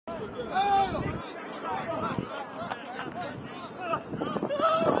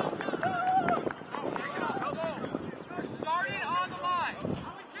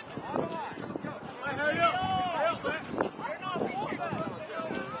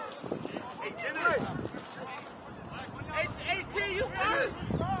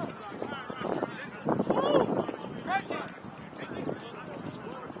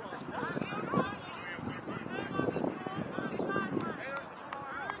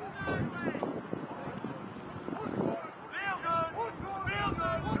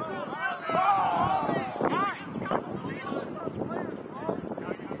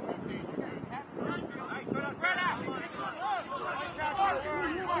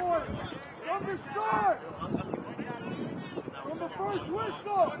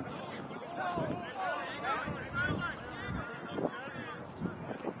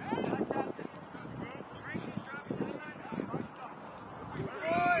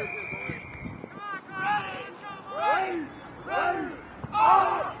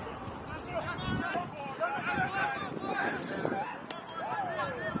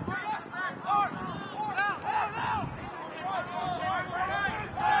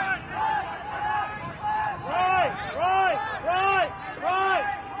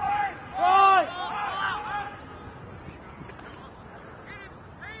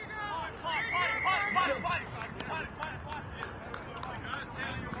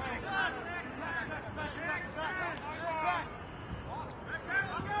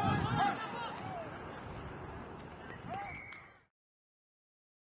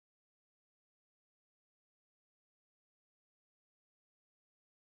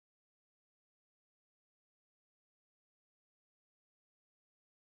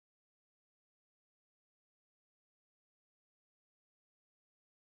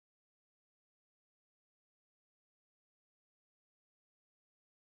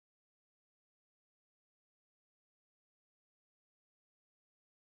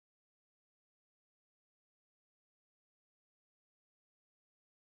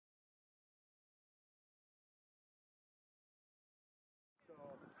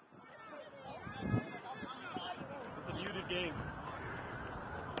It's a muted game.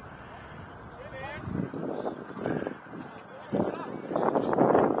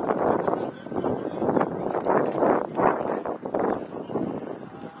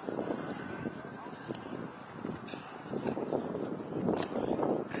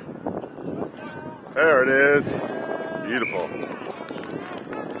 There it is. Beautiful.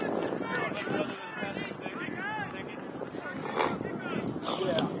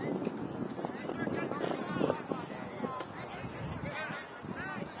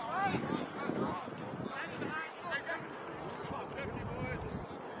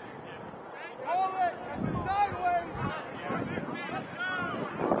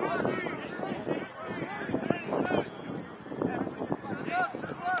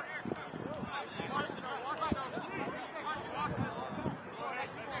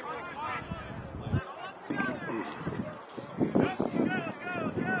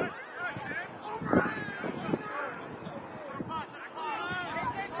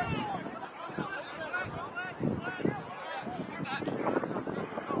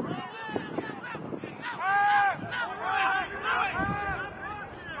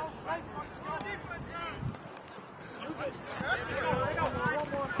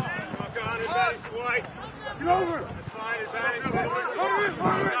 Get over! That's fine, advantage.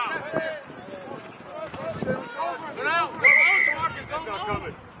 Sit out! Go out, Marcus! That's not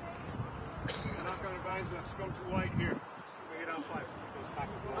coming. They're not going to advance, let's go too wide here. We get out 5.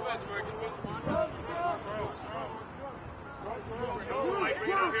 Go back to Marcus. Go wide,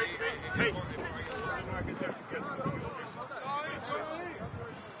 bring it out here. Hey! Marcus there. Good.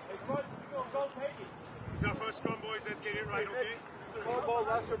 He's our first scrum, boys. Let's get it right, okay? Call ball,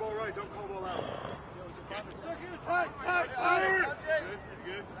 left or ball right. Don't call ball out.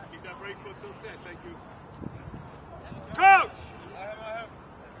 Good. Keep that right foot still set. Thank you. Coach!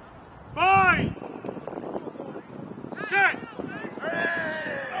 Fine! Set!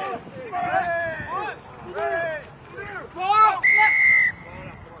 Ball out!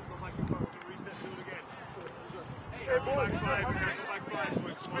 Go back 5,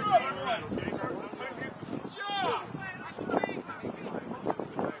 boys. Switch on the right, okay? Job!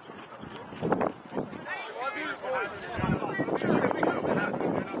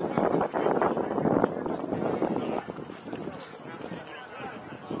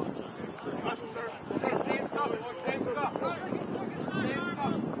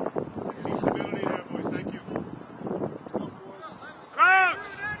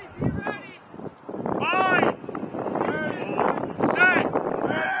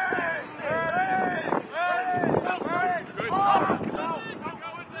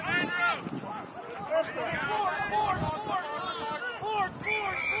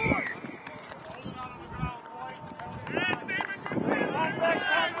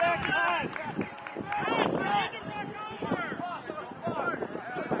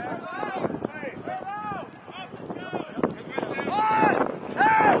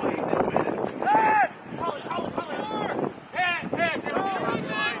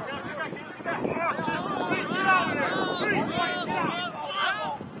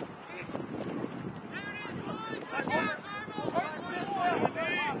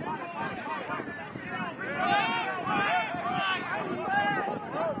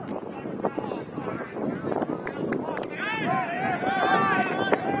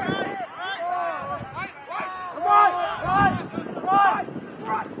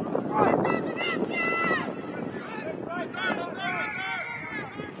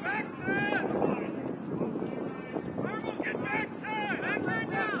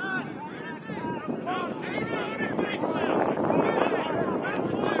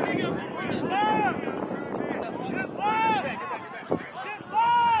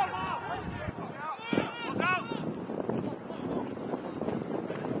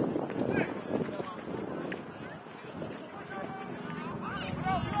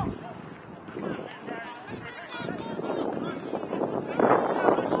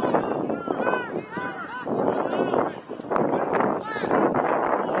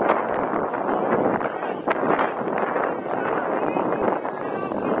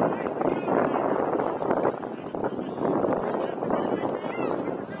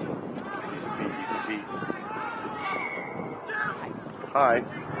 Hi,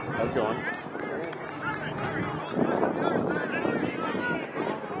 how's it going?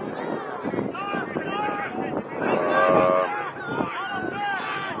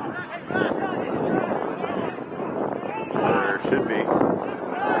 There should be.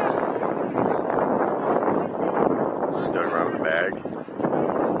 Dug around the bag.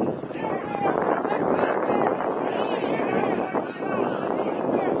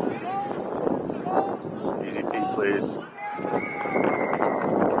 Easy feet, please.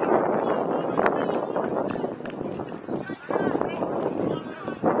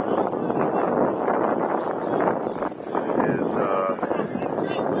 It is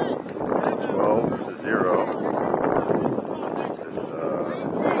 12-0.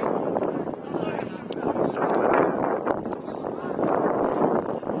 There's 7 minutes in.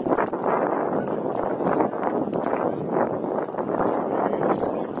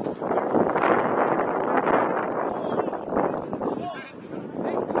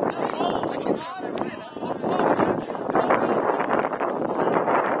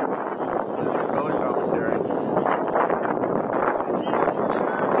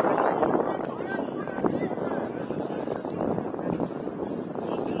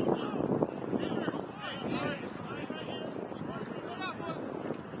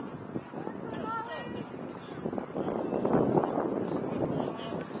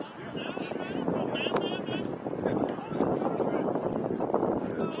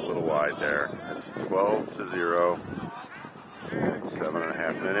 It's a little wide there. It's 12-0. It's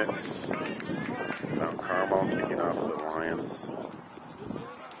 7.5 minutes. Mount Carmel kicking off the Lions.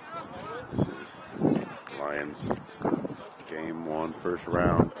 This is Lions game 1, first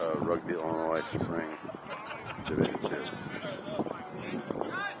round of Rugby, Illinois Spring Division 2.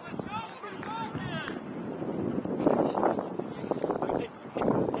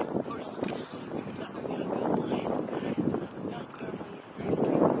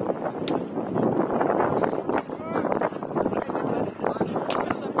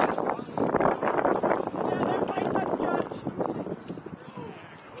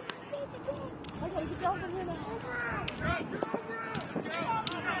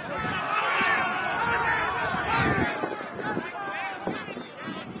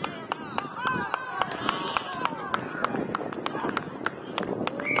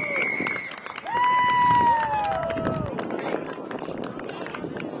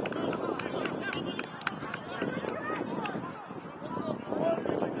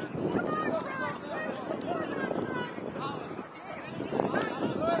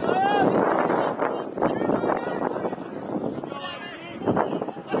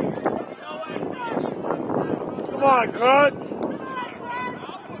 Come on, coach!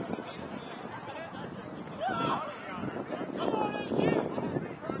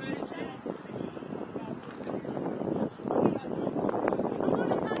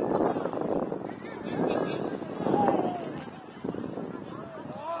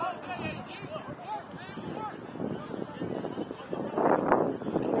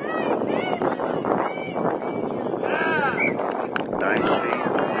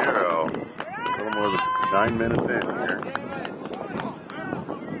 9 minutes in here.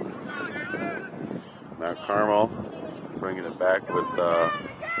 Mount Carmel bringing it back with a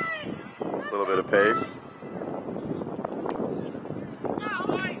little bit of pace.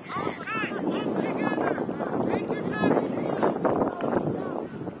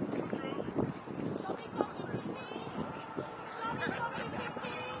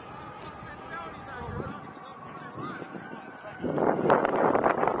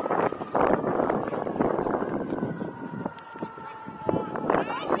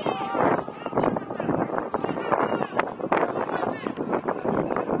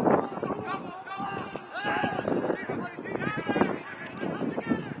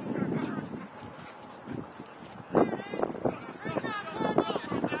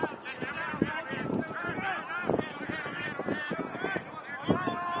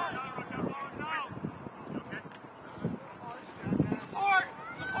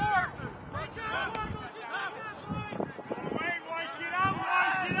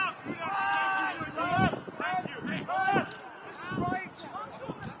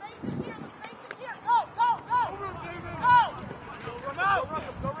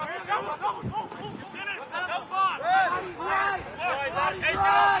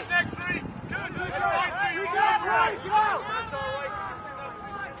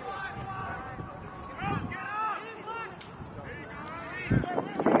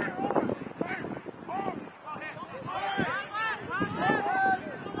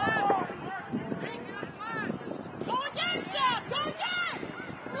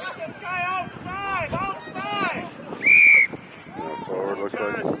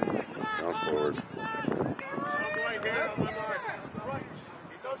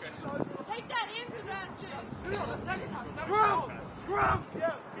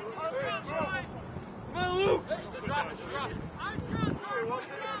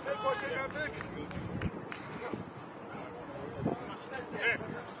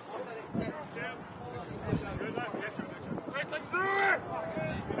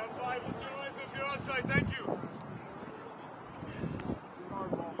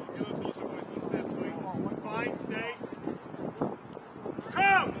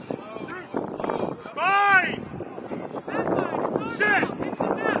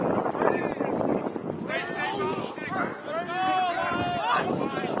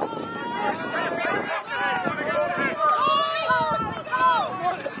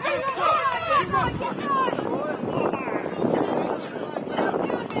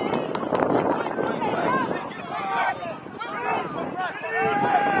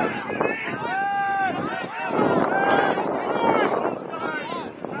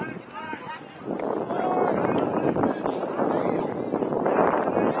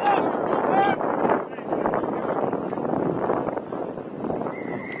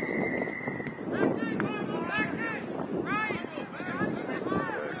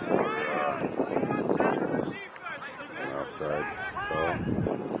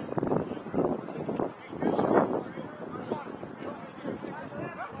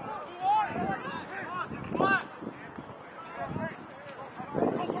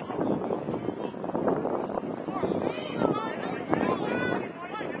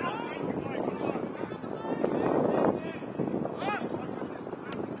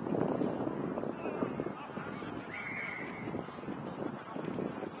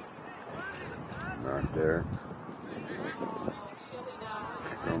 Not there.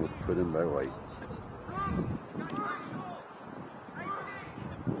 Put in by White.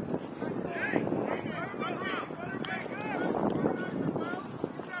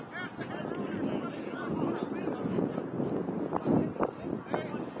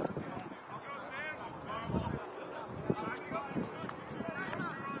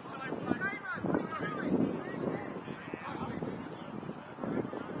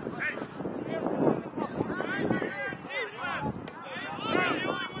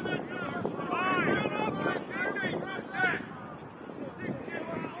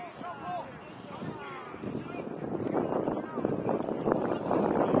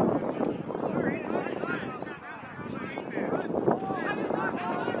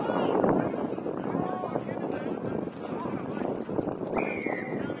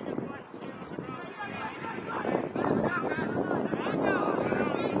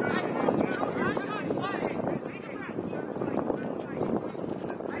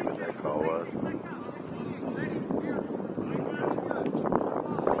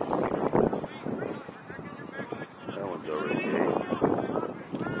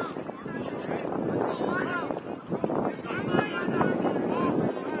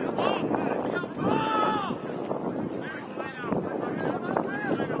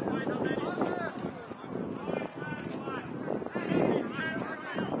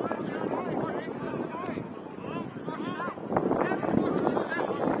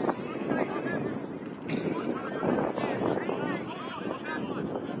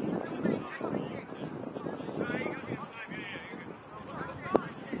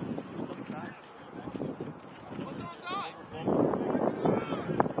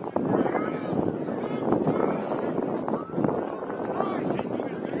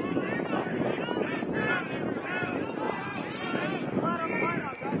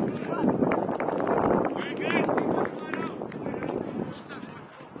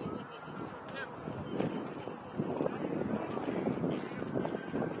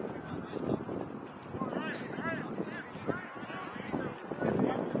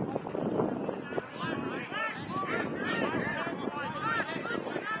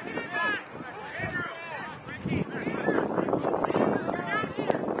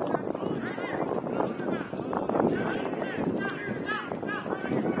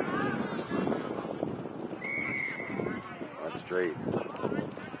 Straight.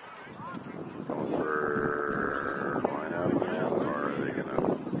 Going for line out again, or are they gonna?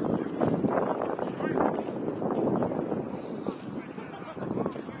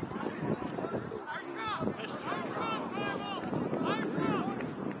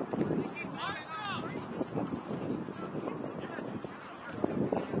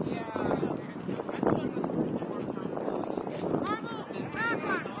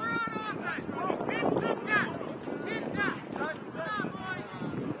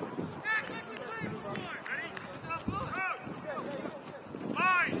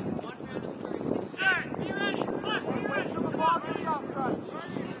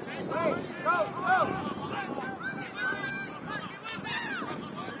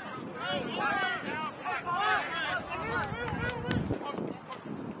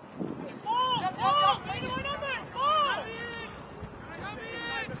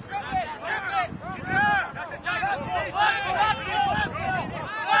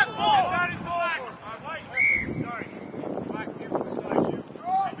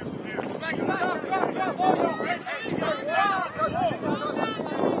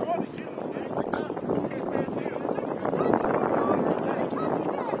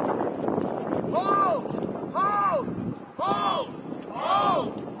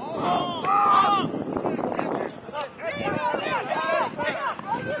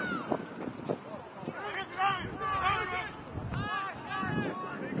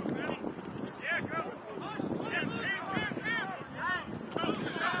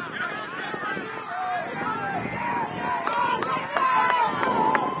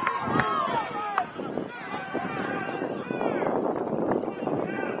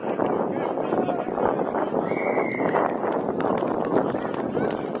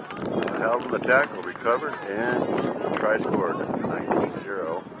 The tackle recovered and try scored.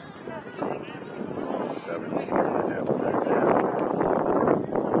 19-0. 17 and a half minutes in.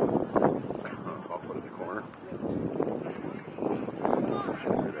 I'll put it in the corner.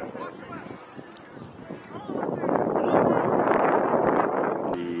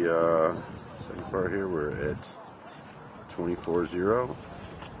 The second part here, we're at 24-0.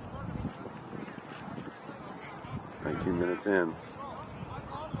 19 minutes in.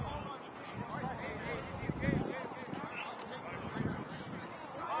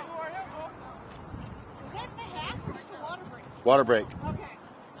 Water break. Okay.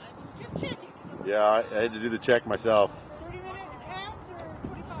 Just checking. Yeah, I had to do the check myself. 30-minute halves or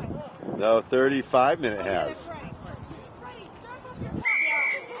 25? No, 35-minute halves. That's right. Ready, stop up your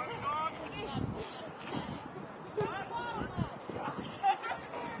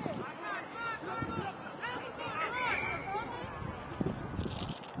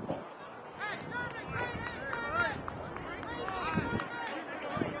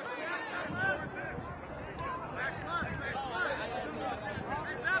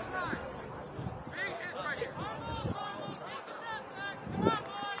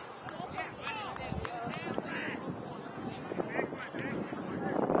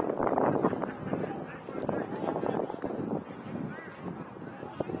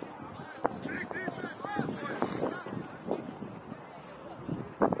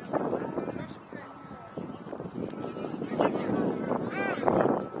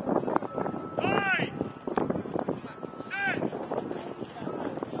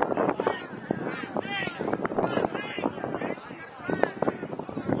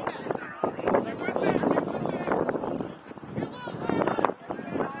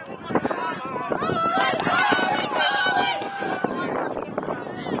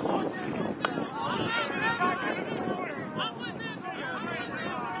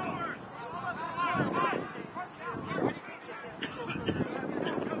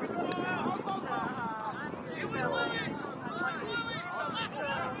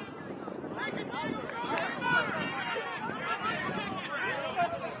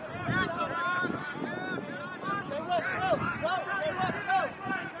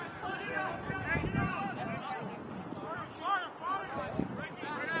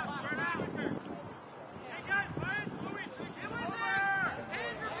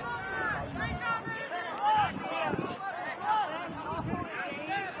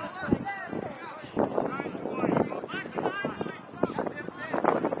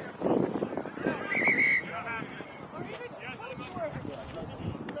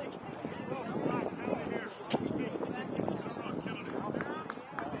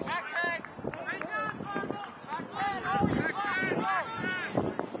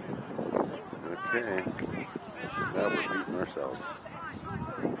Okay. Now we're beating ourselves.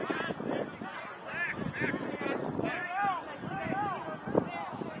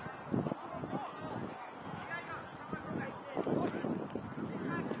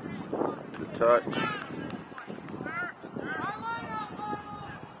 The touch.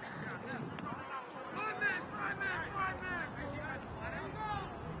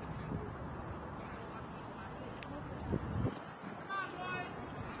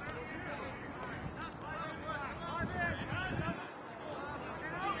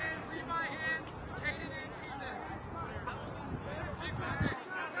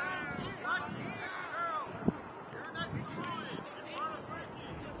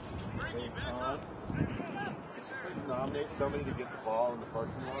 Nominate somebody to get the ball in the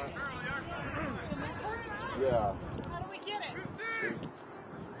parking lot. Yeah. How do we get it?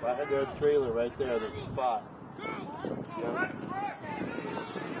 Right at their trailer right there, there's a spot. Yeah.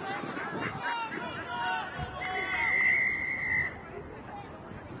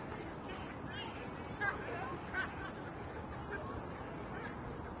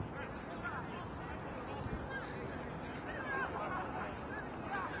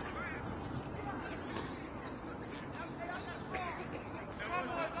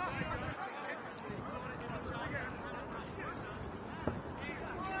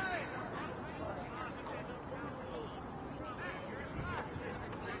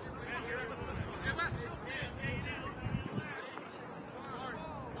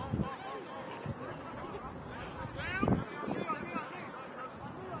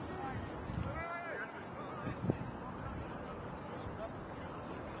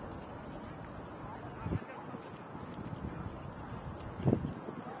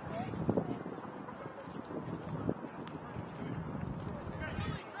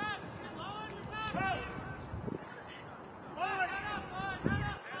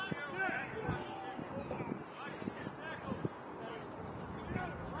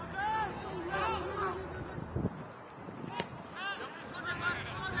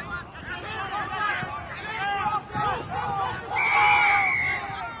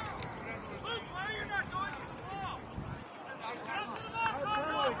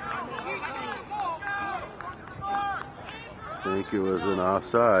 think it was an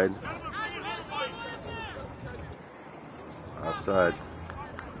offside. Offside.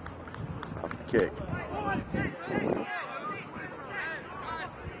 Off the kick.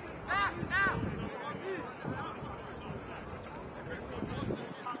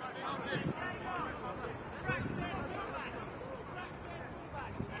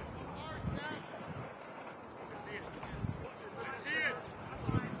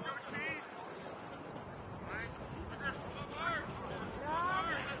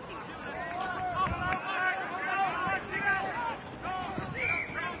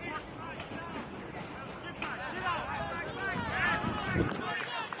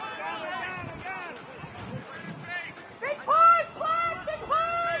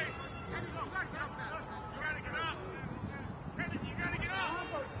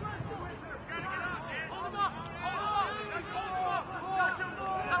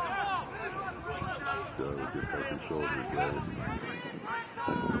 Go with your fucking shoulders, guys.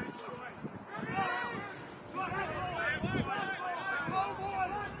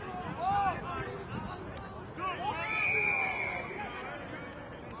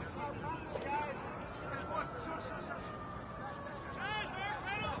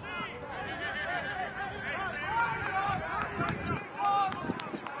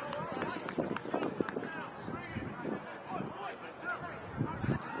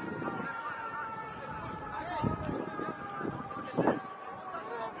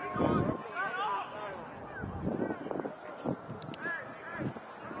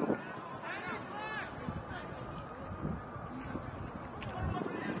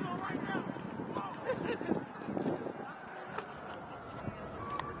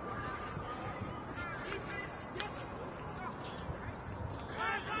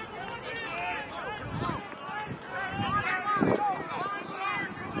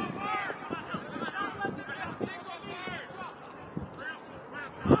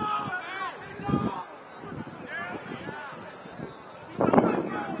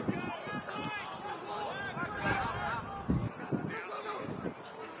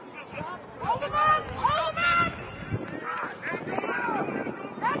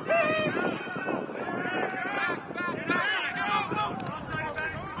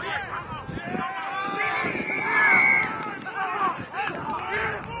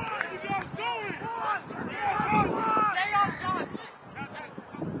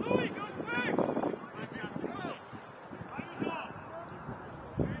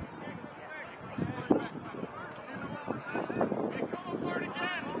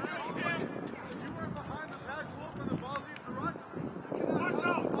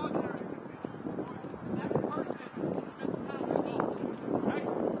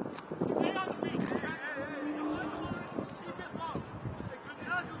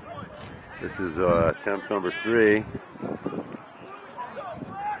 This is attempt number 3.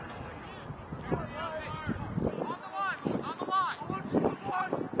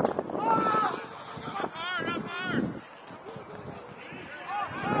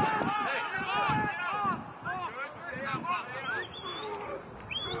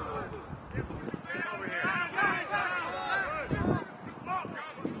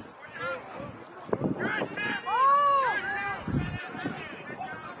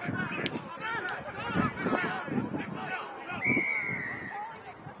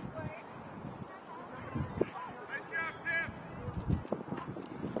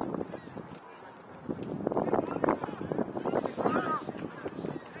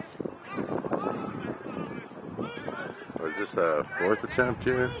 Is this a 4th attempt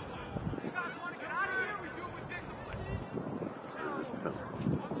here?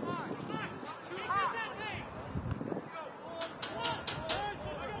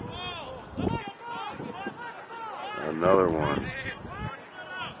 Another one.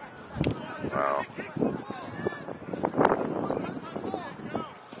 Wow.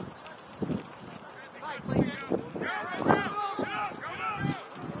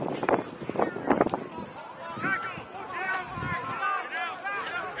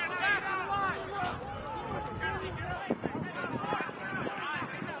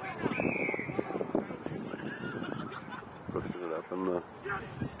 Pushing it up in the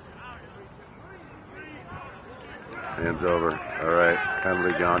hands over. All right,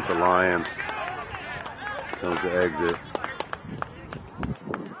 penalty gone to Lions. Comes the exit.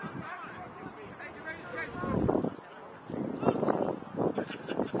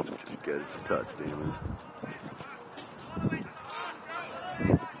 Just get its touch, Demon.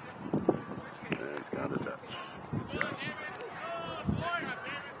 And he's got a touch.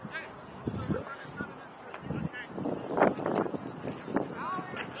 Good stuff.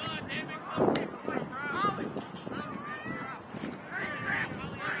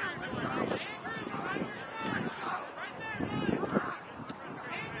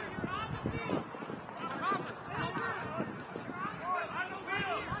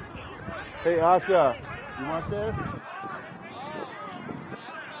 Hey, Asha, you want this?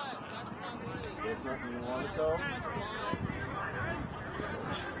 There's nothing you want it though?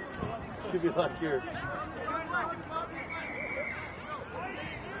 Should be like yours.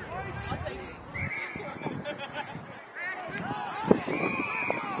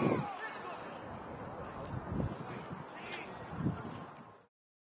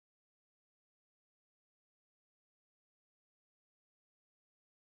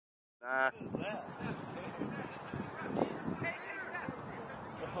 What is that?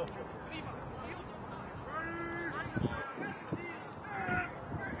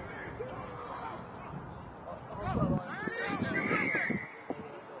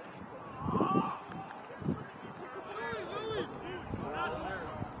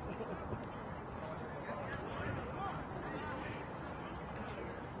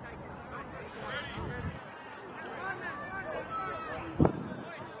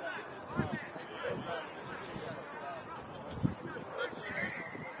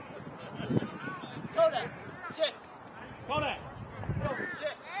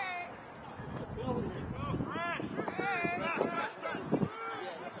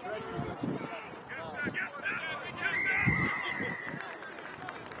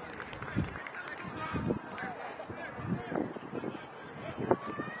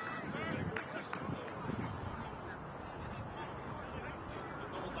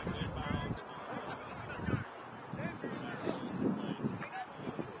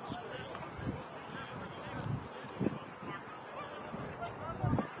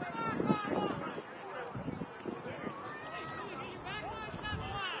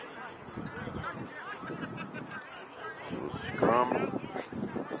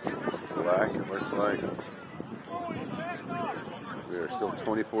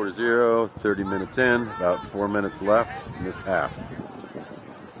 24-0, 30 minutes in, about 4 minutes left in this half.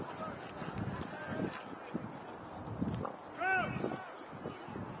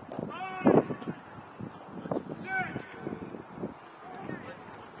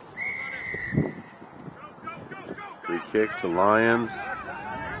 Free kick to Lions.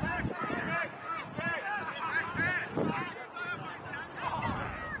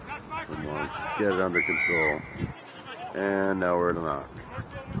 Come on, get it under control. And now we're at a knock.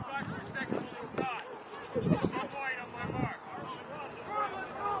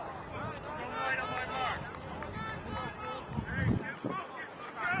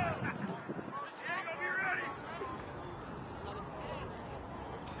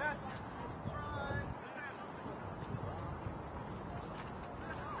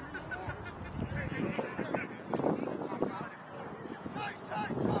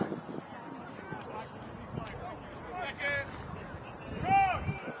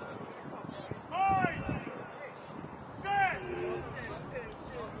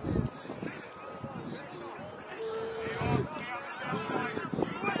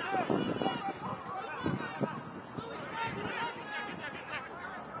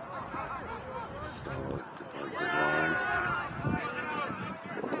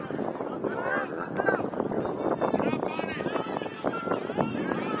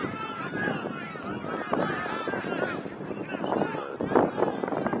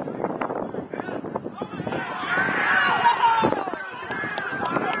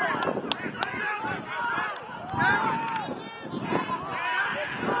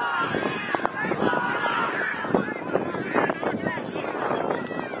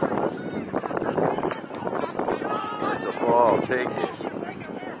 Take it.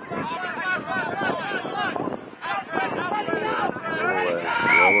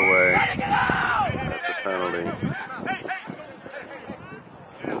 Roll away. That's a penalty.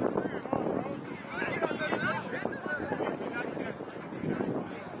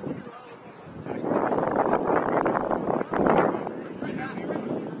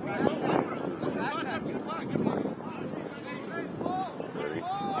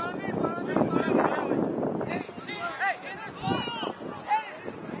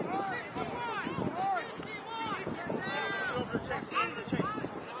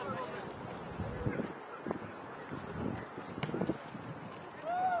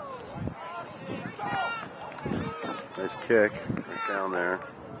 Nice kick right down there.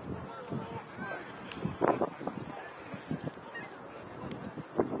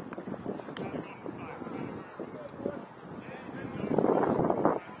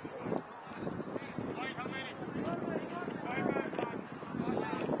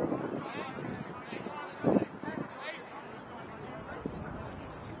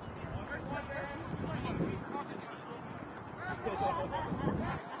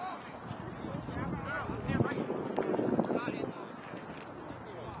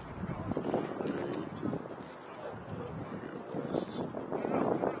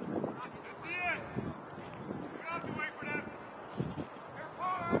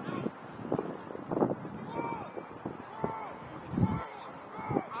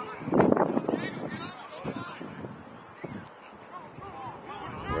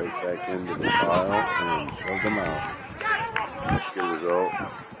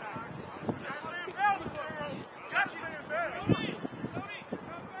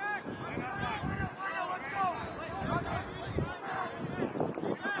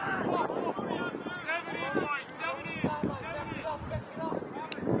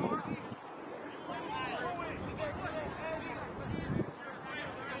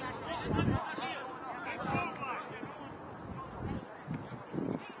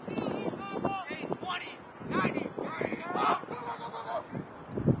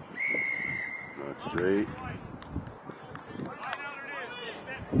 straight.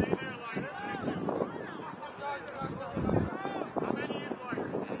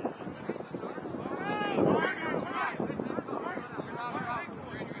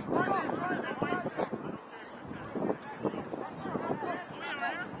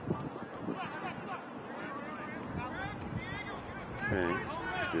 Okay,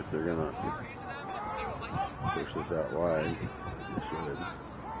 see if they're gonna push this out wide. They should.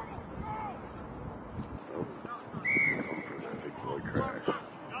 Oh, come for that big boy crash.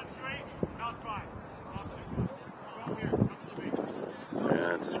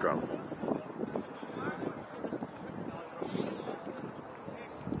 And it's a scrum.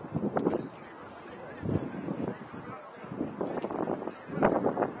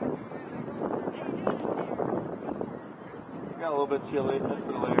 Got a little bit chilly. Let's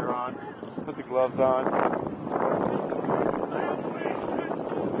put a layer on. Put the gloves on.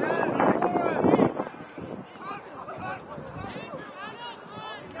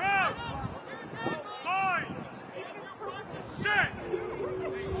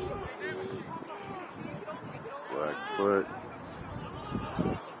 Black foot.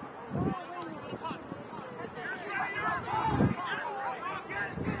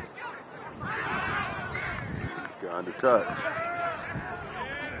 He's gone to touch.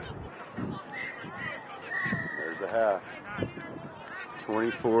 There's the half.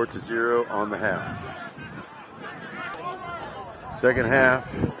 24-0 on the half. Second half.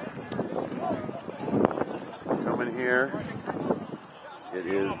 Coming here. It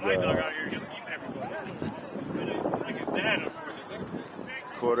is 6:15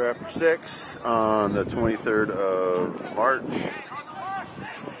 on the 23rd of March.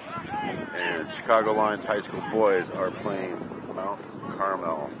 And Chicago Lions High School boys are playing Mount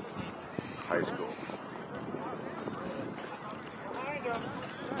Carmel High School.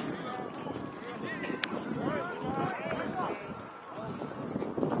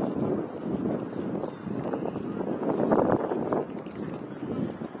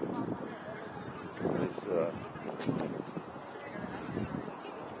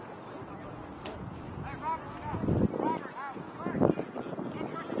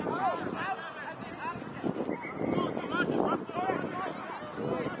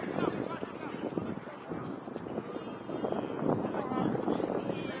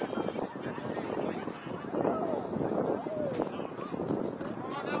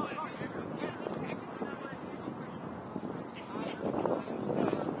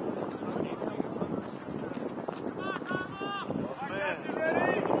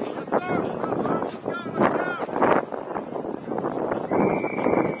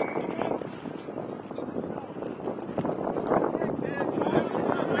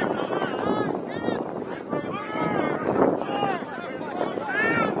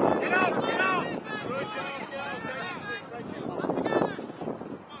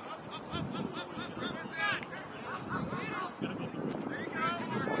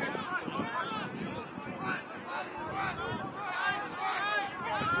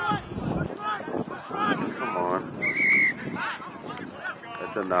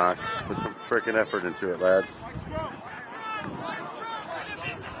 That's a knock. Put some frickin' effort into it, lads.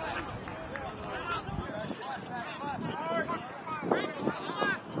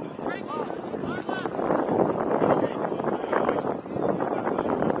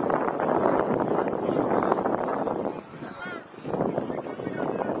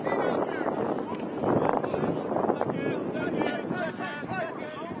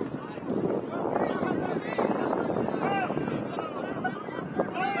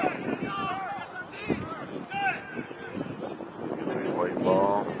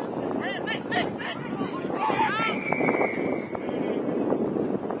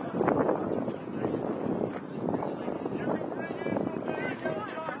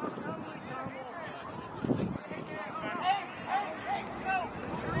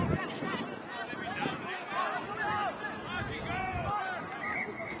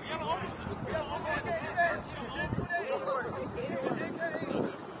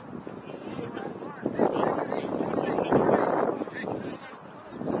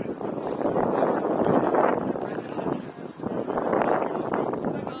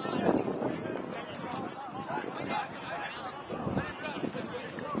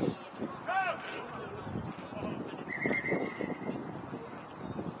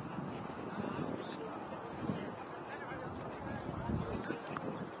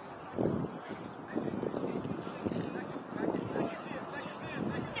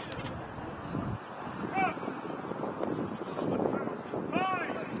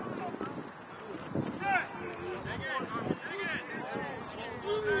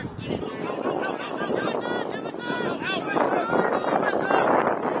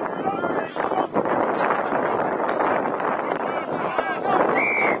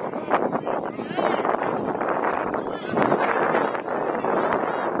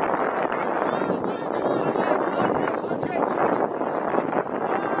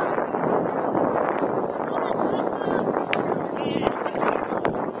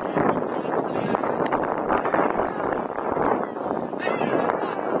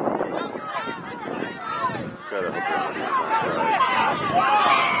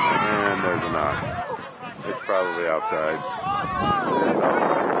 sides. Outsides.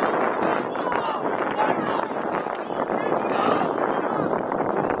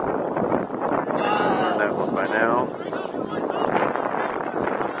 Learned that one by now.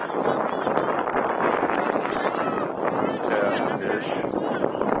 Tap-ish.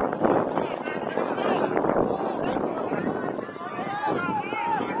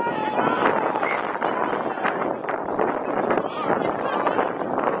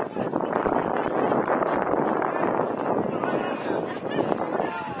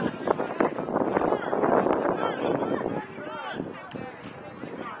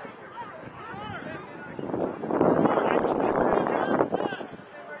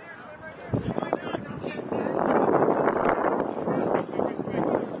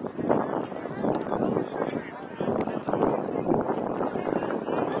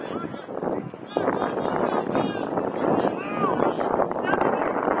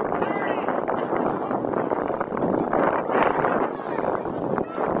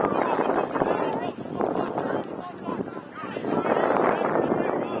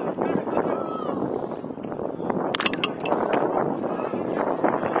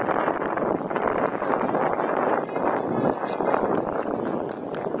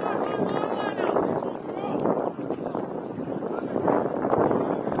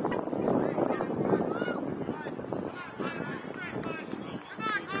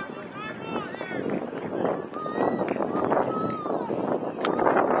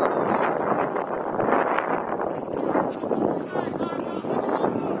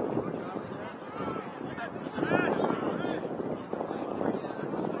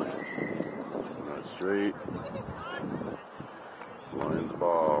 Straight. Lions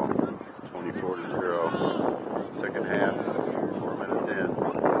ball, 24-0. Second half, 4 minutes in.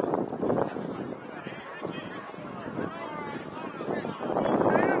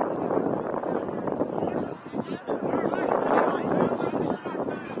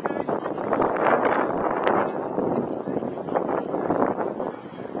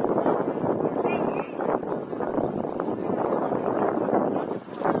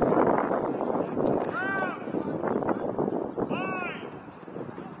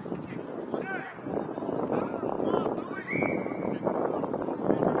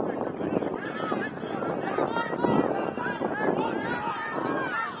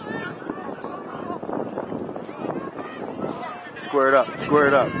 Square it up, square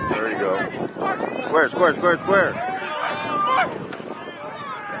it up. There you go. Square, square, square, square.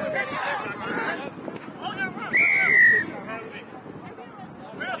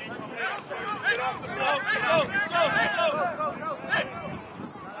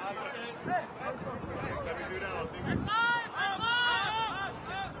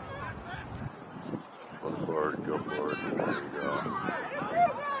 Go forward, go forward. There you go.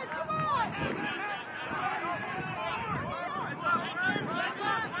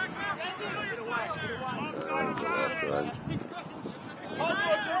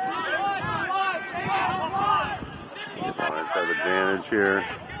 Lions have advantage here.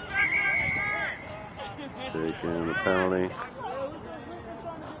 Taking the penalty.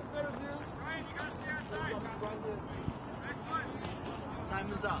 Time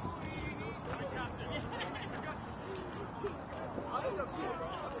is up.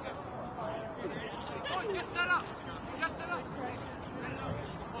 Just set up. Just set up.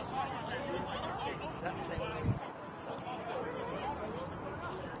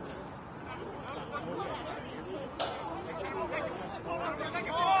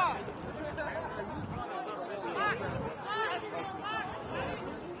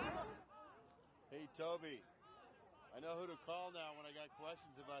 Hey, Toby, I know who to call now when I got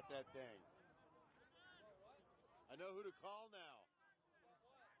questions about that thing. I know who to call now.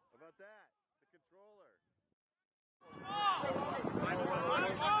 About that, the controller.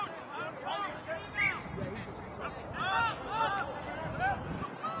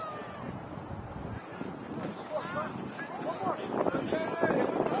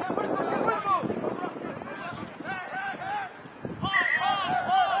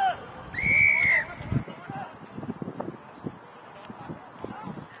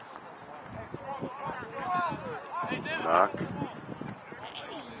 Knock.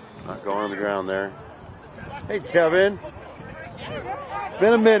 Not going on the ground there. Hey, Kevin. It's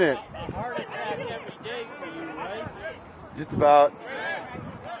been a minute. Heart attack every day for you, right? Just about.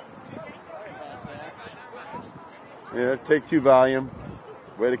 Yeah, take 2 Valium.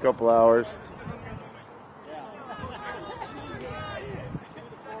 Wait a couple hours. Yeah. 2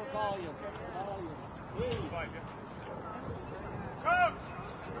 to 4 volume. Coach!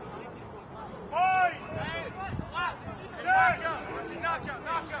 Boy! Knockout! Knockout!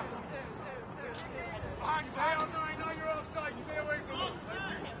 Knockout! Behind you, behind you.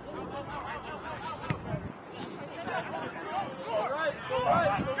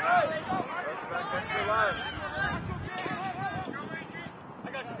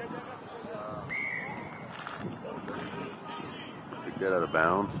 Get out of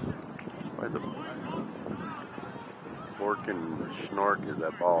bounds. Why the fork and schnork is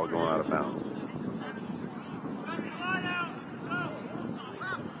that ball going out of bounds?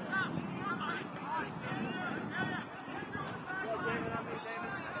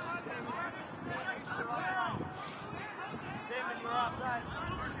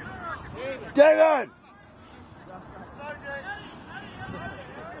 David!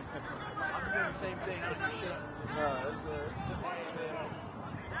 I'm doing the same thing with the shit.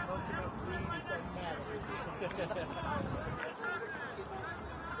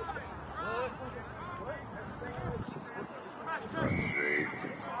 Straight.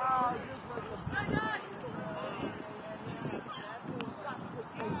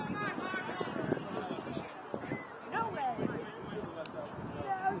 No way.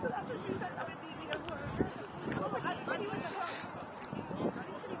 Yeah, so that's what she said. I mean, I said he was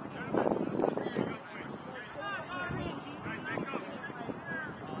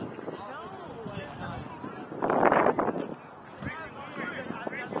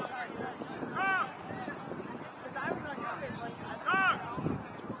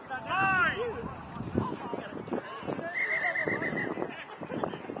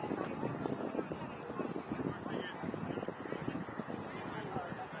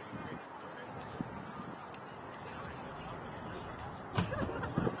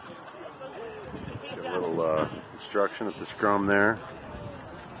Instruction at the scrum there.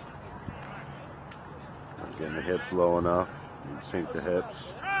 Getting the hips low enough. Sink the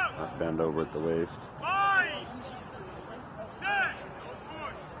hips. Not bend over at the waist.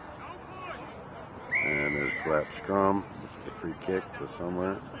 And there's a collapsed scrum. Just a free kick to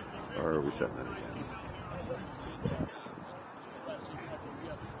somewhere. Or are we setting it again?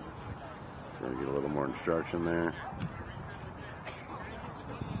 Gonna get a little more instruction there.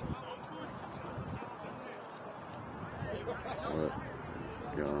 It's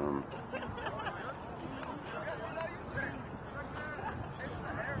gone.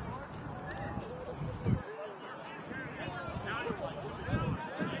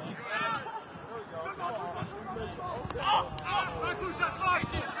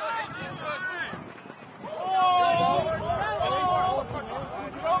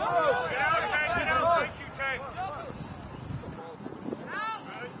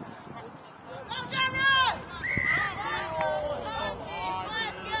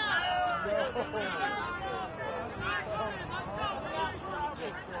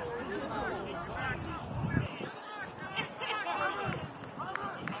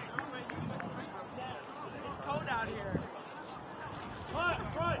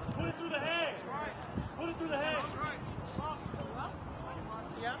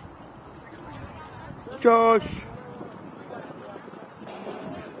 Josh!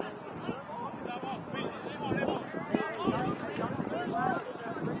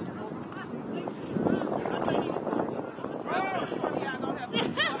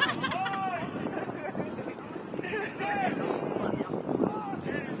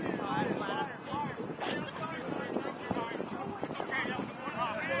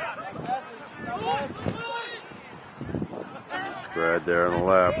 Spread there on the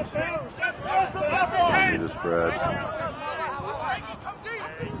left. Need a spread.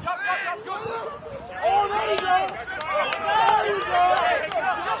 Oh, there you go! There you go!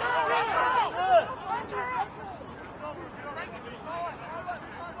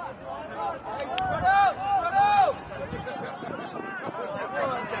 Spread out! Spread out!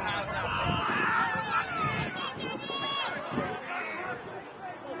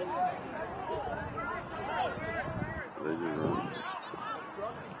 They do run.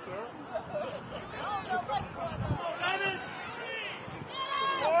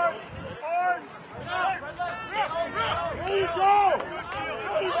 There you go!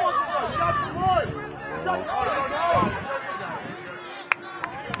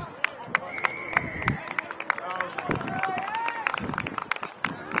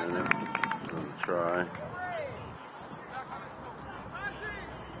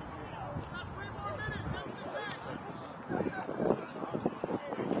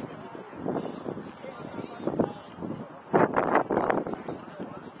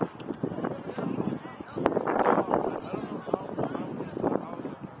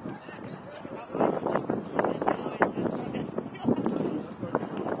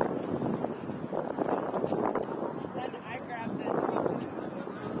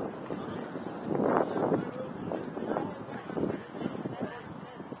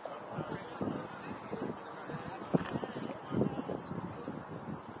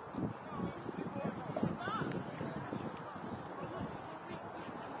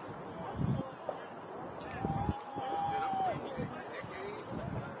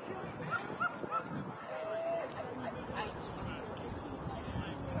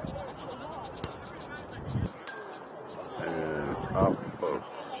 off the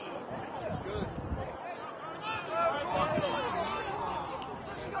posts.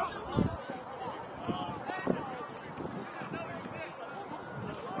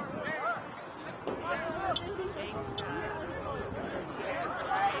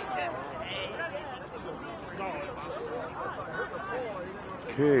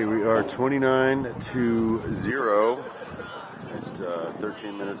 Okay, we are 29-0 at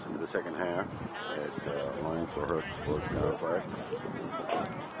 13 minutes into the second half at Lions Sports Complex.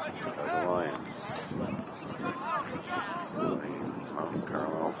 Chicago Lions playing Mount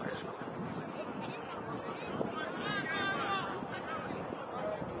Carmel High School.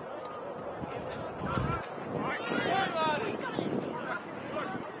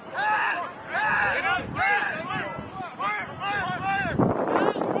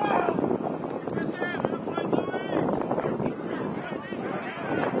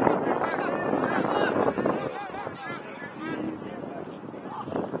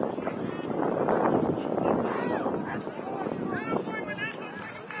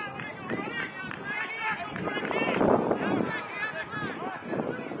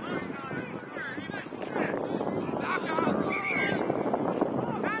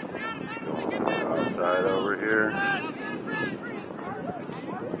 Outside over here.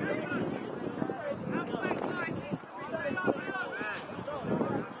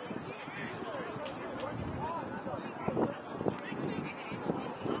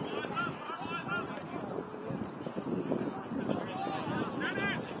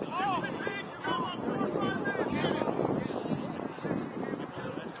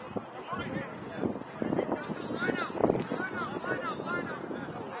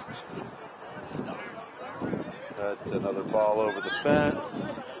 That's another ball over the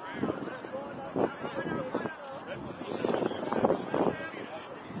fence.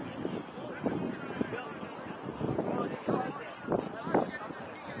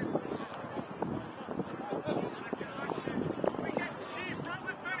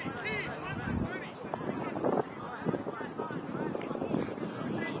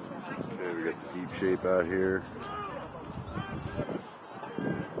 Okay, we got the deep shape out here.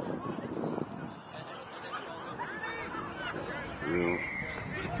 Through.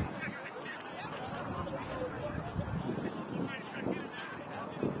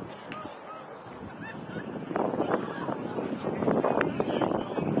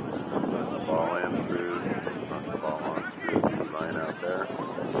 Ball in through, knock the ball on through the line out there.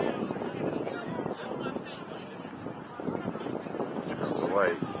 Scrub the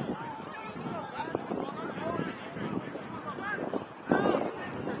white.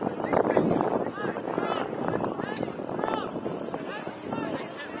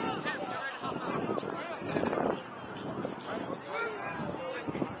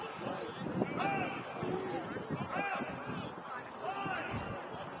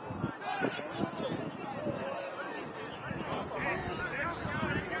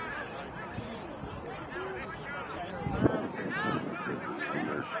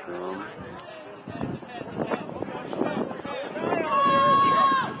 Scrum.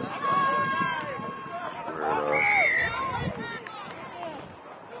 Square it up.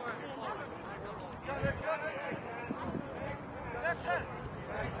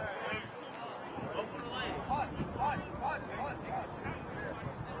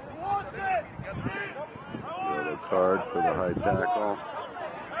 Yellow card for the high tackle.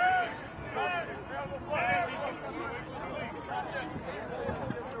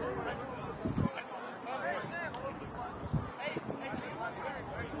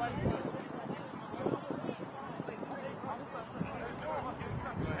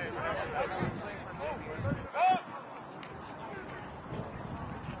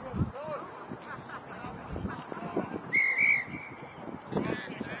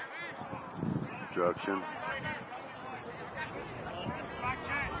 Obstruction.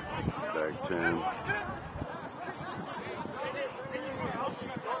 Back 10.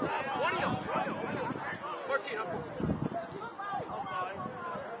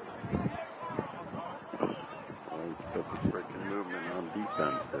 Breaking movement on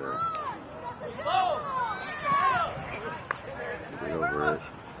defense there. Get over it.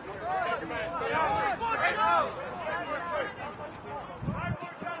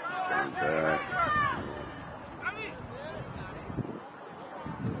 Turn back.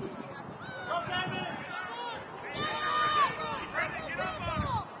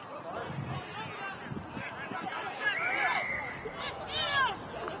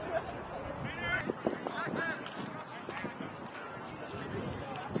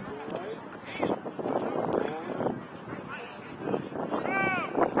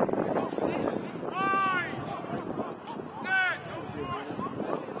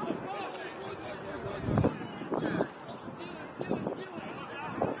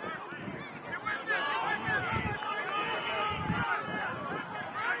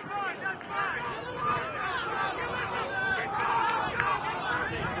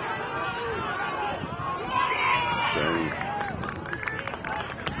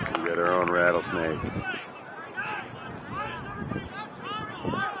 make.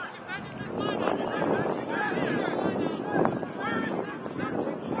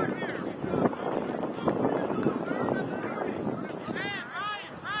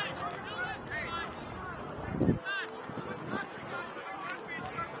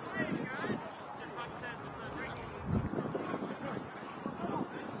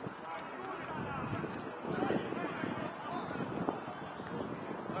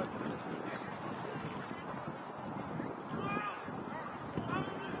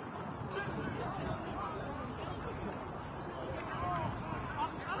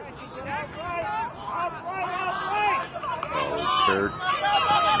 Third. Nice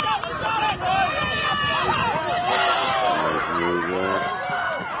move there.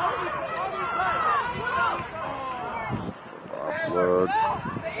 Offload.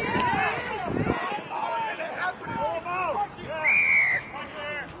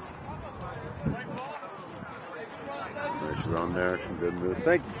 Nice run there. Some good moves.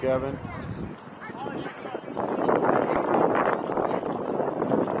 Thank you, Kevin.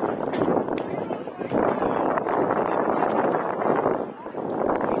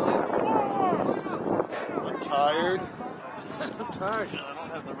 Tired. I'm tired. I don't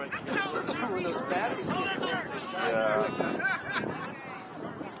have the right when those batteries get Yeah.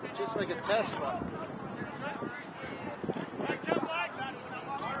 just like a Tesla.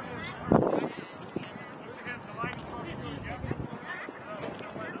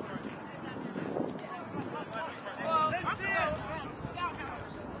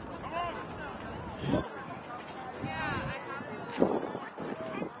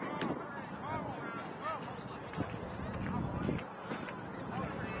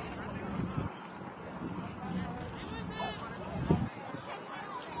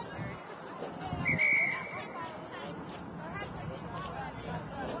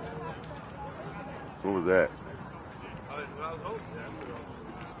 What was that?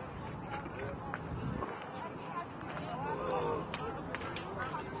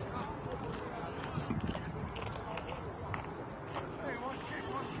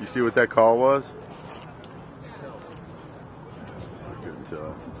 You see what that call was? I couldn't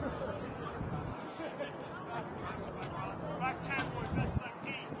tell.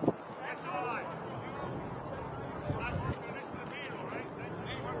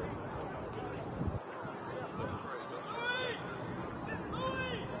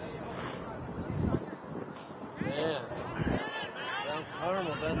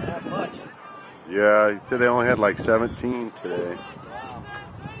 Carmel doesn't have much. Yeah, he said they only had like 17 today. Wow.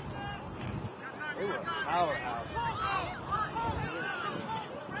 They were a powerhouse.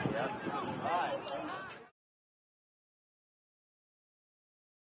 Yep. Right.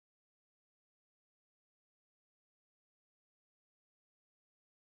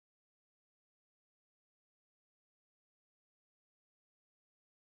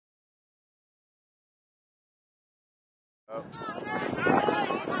 Oh.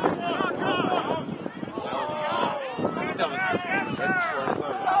 That was right before I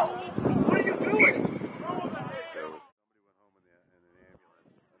started. What are you doing? Somebody went home in an ambulance.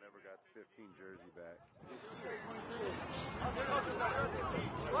 I never got the 15 jersey back.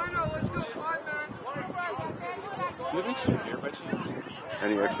 Do you have extra gear by chance?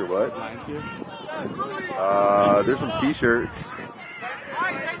 Any extra what? Lions gear? There's some t-shirts.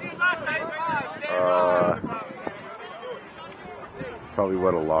 Probably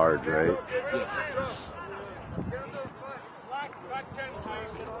what, a large, right? Yeah.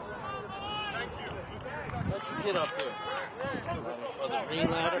 How'd you get up here? Oh, the green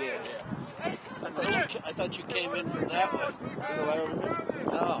ladder? Yeah. I thought you came in from that way.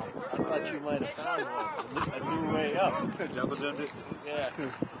 No, I thought you might have found one. A new way up. Jumbo jumped it? Yeah.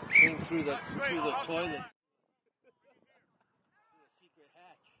 Came through the toilet. Through the secret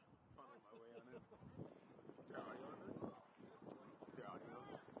hatch. Is there audio on this? Is there audio?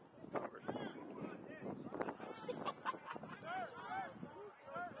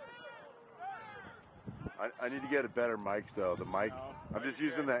 I need to get a better mic though. The mic, I'm just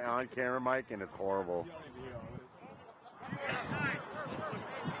using the on-camera mic and it's horrible.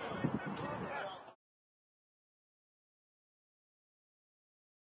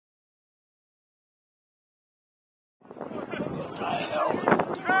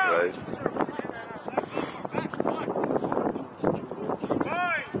 Right.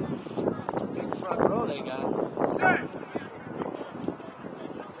 Big front row they got. What's that?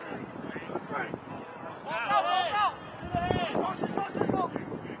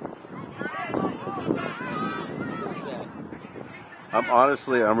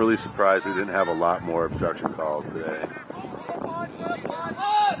 I'm really surprised we didn't have a lot more obstruction calls today.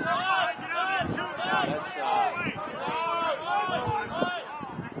 It's,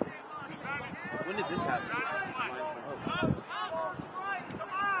 when did this happen?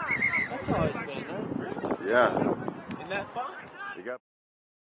 That's always been there. Really? Yeah. Isn't that fun? You got.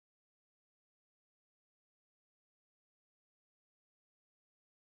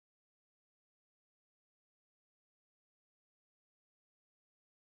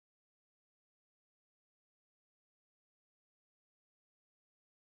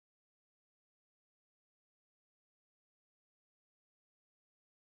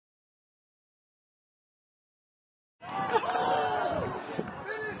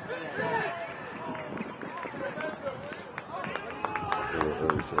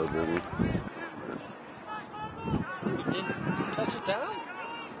 Celebrating. You didn't touch it down?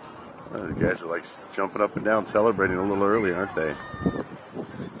 The guys are like jumping up and down, celebrating a little early, aren't they?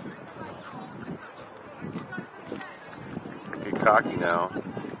 Get cocky now.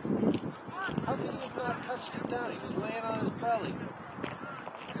 How could he have not touched it down? He was laying on his belly.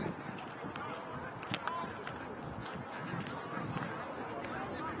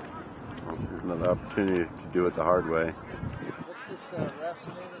 Well, here's another opportunity to do it the hard way. What's this ref's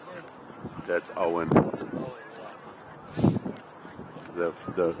name again? That's Owen. Oh, yeah.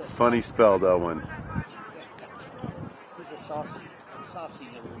 The funny spelled Owen. He's a saucy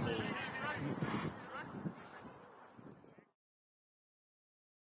young man.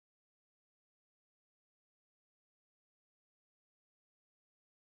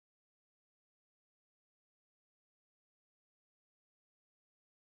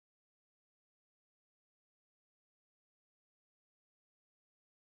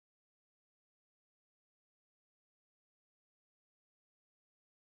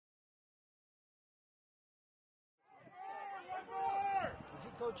 Is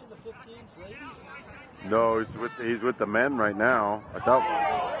he coaching the 15s, ladies? No, he's with the men right now. I thought.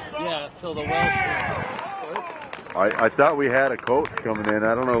 Yeah, Phil the Welsh. I thought we had a coach coming in.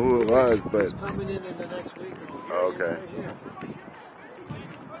 I don't know who it was, but. He's coming in the next week. Oh, okay. Right here.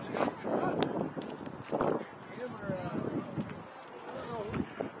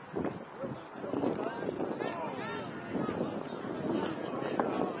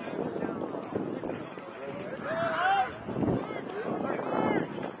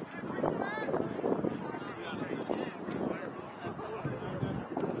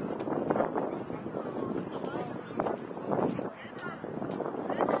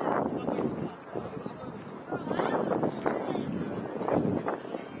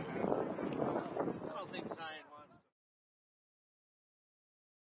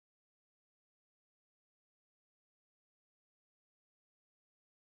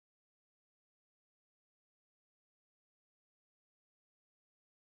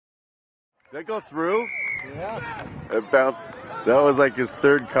 Did that go through? Yeah. It bounced. That was like his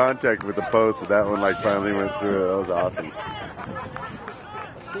third contact with the post, but that one like finally went through. That was awesome.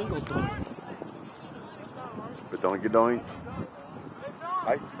 A single doink. But don't get doing.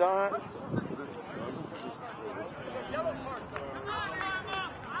 I thought.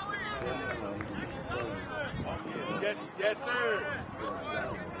 Yes, sir.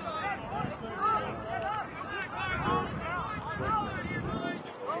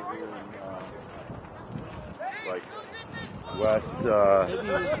 Like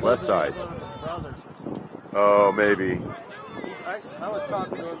west side. Oh, maybe. I was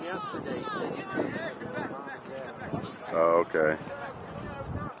talking to him yesterday. He said he's living with his mom and dad. Oh, okay.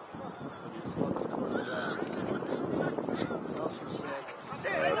 He's looking for what else he said?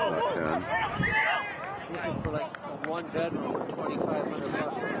 That's not 10. He's looking for like a one bedroom for $2,500.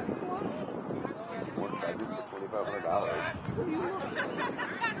 One bedroom for $2,500.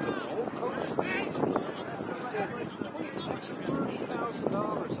 Old coach. He said that's $30,000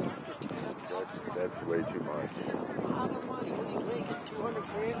 after tax. That's way too much. That's a lot of money. What are you making?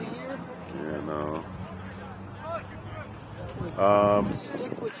 $200,000 a year? Yeah, no.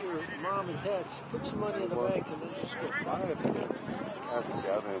 Stick with your mom and dad. Put some money in the bank and then just go buy it. After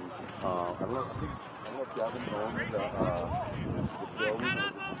Gavin, I don't know if Gavin owns the building or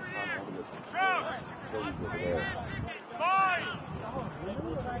this is kind of the facilities over there. I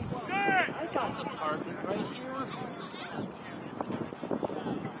got an apartment right here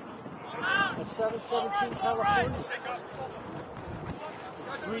at 717 California.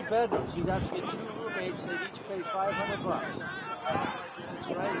 It's 3 bedrooms. You'd have to get 2 roommates. They'd each pay $500. It's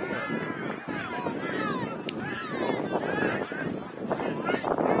right here.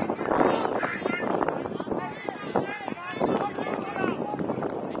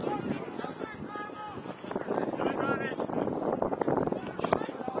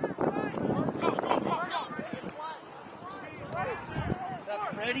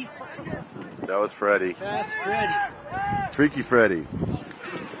 That was Freddie. Fast Freddy. Freaky Freddy.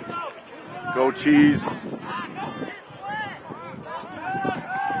 Go Cheese. There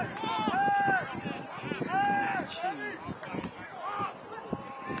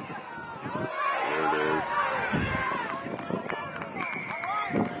it is.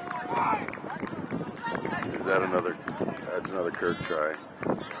 Is that another? That's another Kirk try.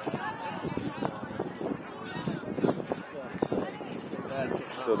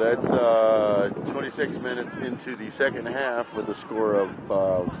 So that's 26 minutes into the second half with a score of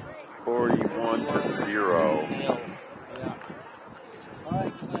 41-0. Yeah. All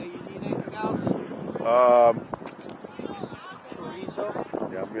right, you need anything else?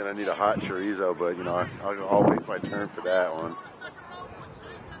 Chorizo? Yeah, I'm gonna need a hot chorizo, but you know, I'll wait my turn for that one.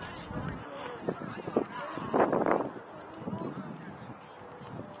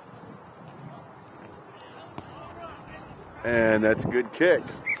 And that's a good kick.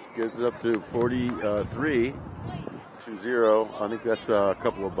 Gets it up to 43-0. I think that's a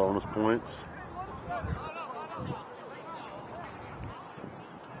couple of bonus points.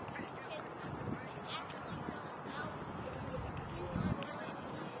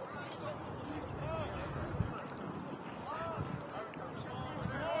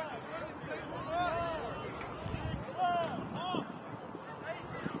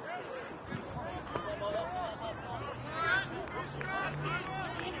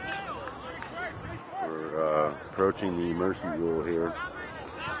 Approaching the mercy rule here.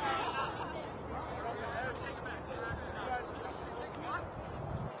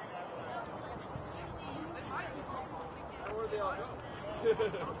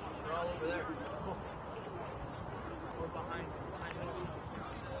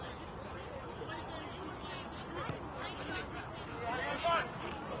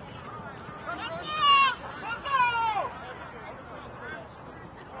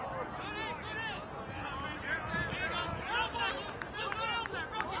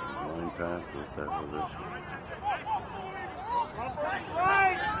 Pass with that position.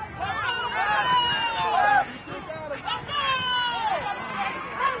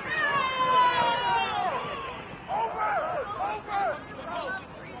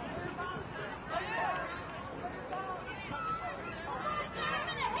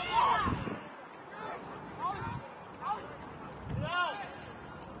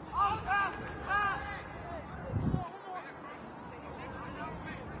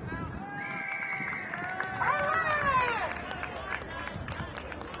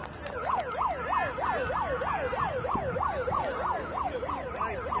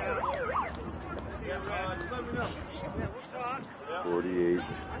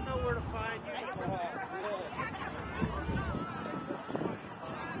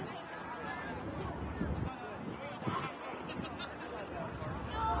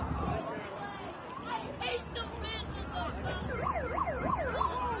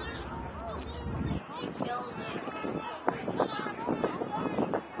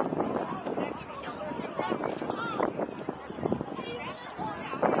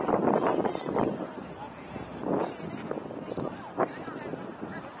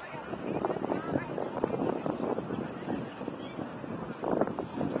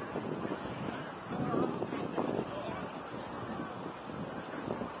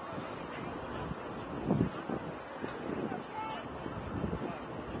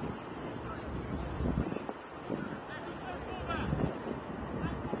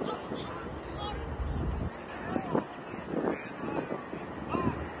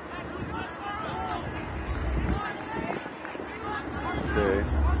 Okay,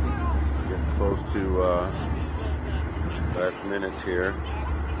 getting close to last minutes here.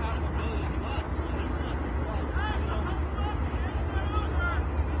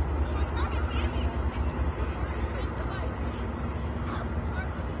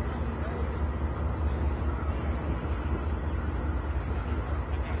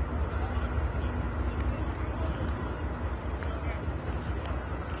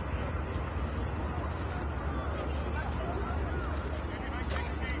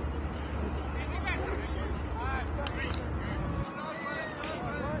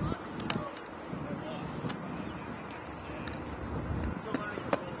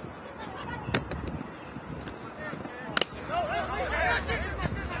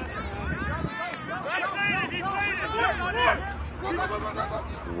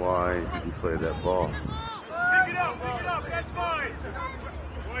 Why did you play that ball? Pick it up, that's fine.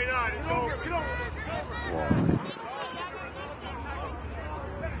 Why not? It's over. Why?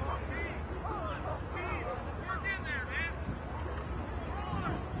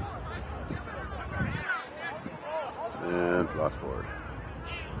 And lost forward.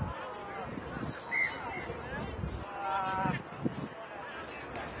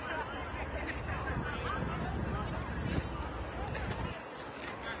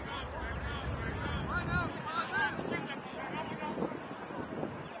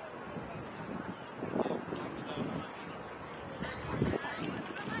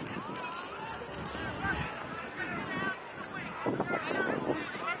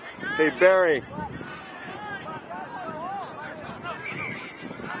 Hey, Barry.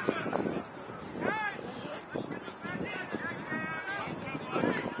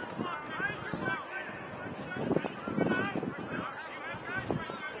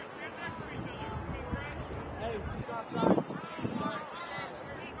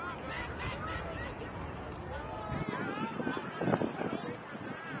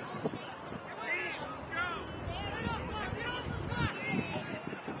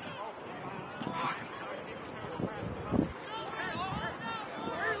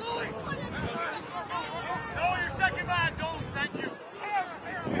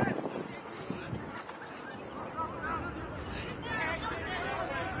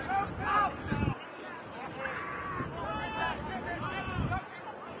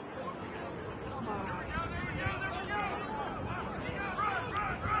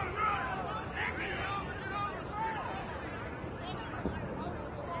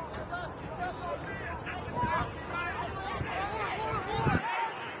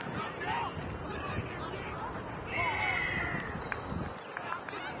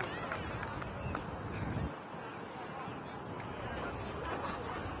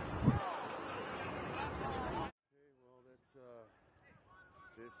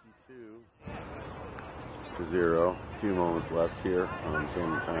 To 0. A few moments left here on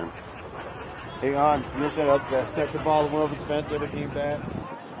Sandy time. Hang on. You set up that second ball that went over the fence that came back?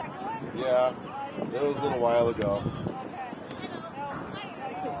 Second one? Yeah. That was a little while ago.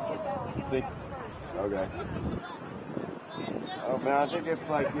 Okay. Okay. Oh man, I think it's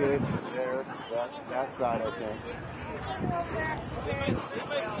like this. There. That side, I think.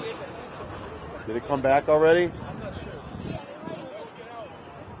 Did it come back already?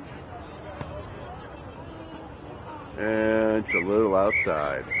 And it's a little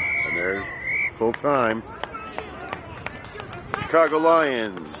outside. And there's full time. Chicago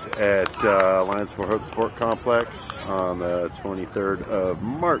Lions at Lions for Hope Sport Complex on the 23rd of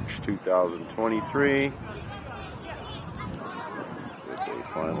March 2023 with a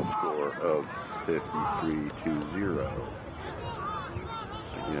final score of 53-0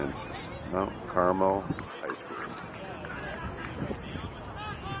 against Mount Carmel High School.